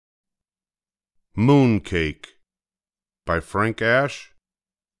Mooncake by Frank Asch,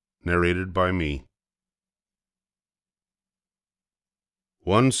 narrated by me.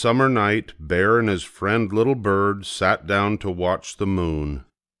 One summer night, Bear and his friend Little Bird sat down to watch the moon.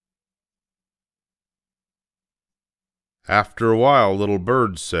 After a while, Little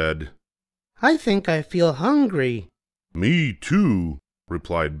Bird said, "I think I feel hungry." "Me too,"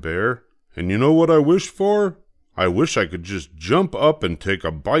 replied Bear. "And you know what I wish for? I wish I could just jump up and take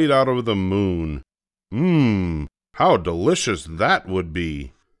a bite out of the moon. How delicious that would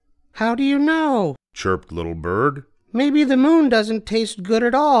be." "How do you know?" chirped Little Bird. "Maybe the moon doesn't taste good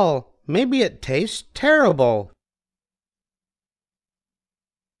at all. Maybe it tastes terrible."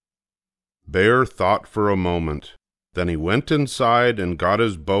 Bear thought for a moment. Then he went inside and got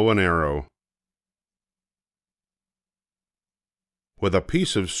his bow and arrow. With a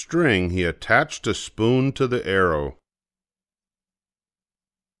piece of string, he attached a spoon to the arrow.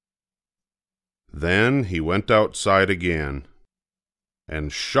 Then he went outside again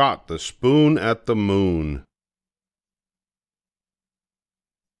and shot the spoon at the moon.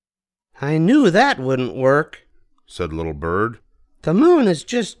 "I knew that wouldn't work," said Little Bird. "The moon is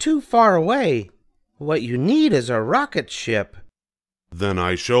just too far away. What you need is a rocket ship." "Then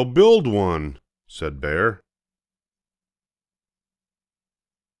I shall build one," said Bear.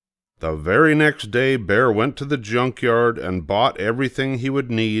 The very next day, Bear went to the junkyard and bought everything he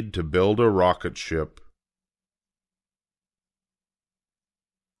would need to build a rocket ship.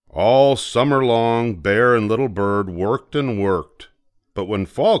 All summer long, Bear and Little Bird worked and worked, but when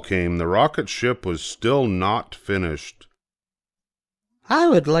fall came, the rocket ship was still not finished. "I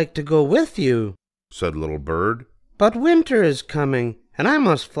would like to go with you," said Little Bird. "but winter is coming, and I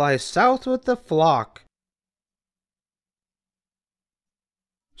must fly south with the flock."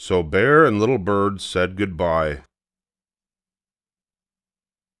 So Bear and Little Bird said goodbye.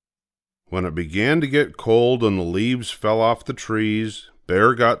 When it began to get cold and the leaves fell off the trees,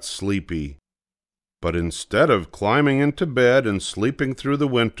 Bear got sleepy. But instead of climbing into bed and sleeping through the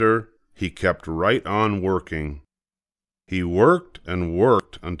winter, he kept right on working. He worked and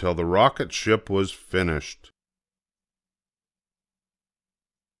worked until the rocket ship was finished.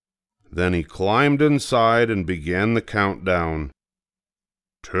 Then he climbed inside and began the countdown.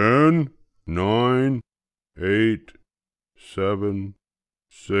 10, 9, 8, 7,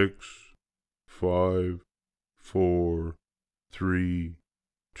 6, 5, 4, 3,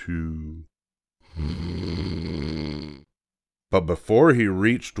 2. But before he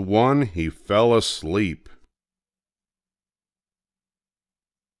reached 1, he fell asleep.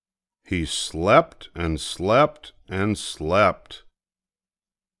 He slept and slept and slept,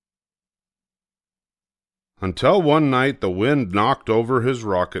 until one night the wind knocked over his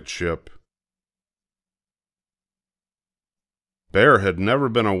rocket ship. Bear had never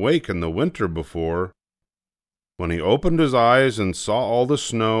been awake in the winter before. When he opened his eyes and saw all the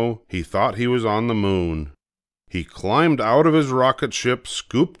snow, he thought he was on the moon. He climbed out of his rocket ship,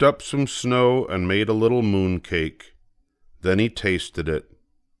 scooped up some snow, and made a little mooncake. Then he tasted it.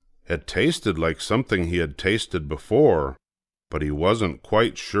 It tasted like something he had tasted before, but he wasn't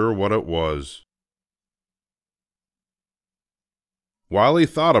quite sure what it was. While he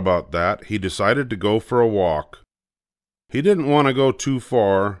thought about that, he decided to go for a walk. He didn't want to go too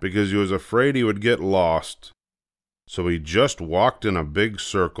far because he was afraid he would get lost, so he just walked in a big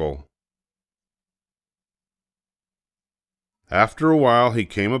circle. After a while, he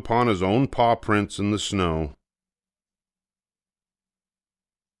came upon his own paw prints in the snow.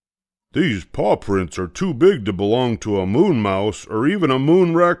 "These paw prints are too big to belong to a moon mouse or even a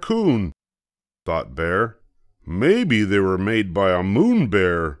moon raccoon," thought Bear. "Maybe they were made by a moon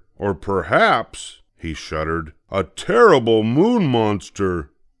bear, or perhaps," he shuddered, "a terrible moon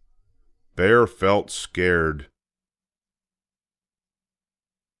monster." Bear felt scared.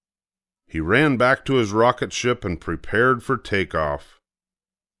 He ran back to his rocket ship and prepared for takeoff.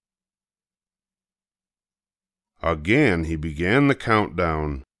 Again he began the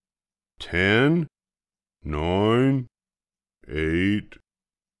countdown. 10, 9, 8,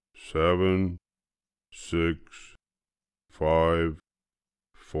 7, 6, 5,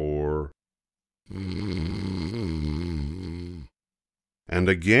 4. And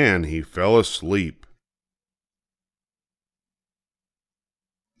again he fell asleep.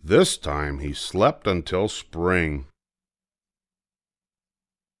 This time he slept until spring.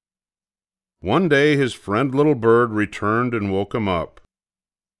 One day his friend Little Bird returned and woke him up.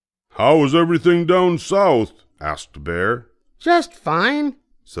 "How is everything down south?" asked Bear. "Just fine,"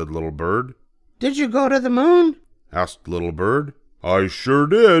 said Little Bird. "Did you go to the moon?" asked Little Bird. "I sure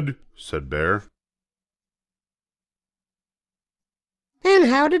did," said Bear. And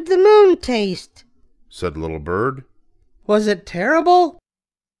how did the moon taste? said Little Bird. Was it terrible?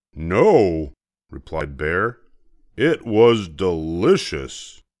 No, replied Bear. It was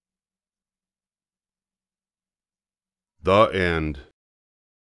delicious. The end.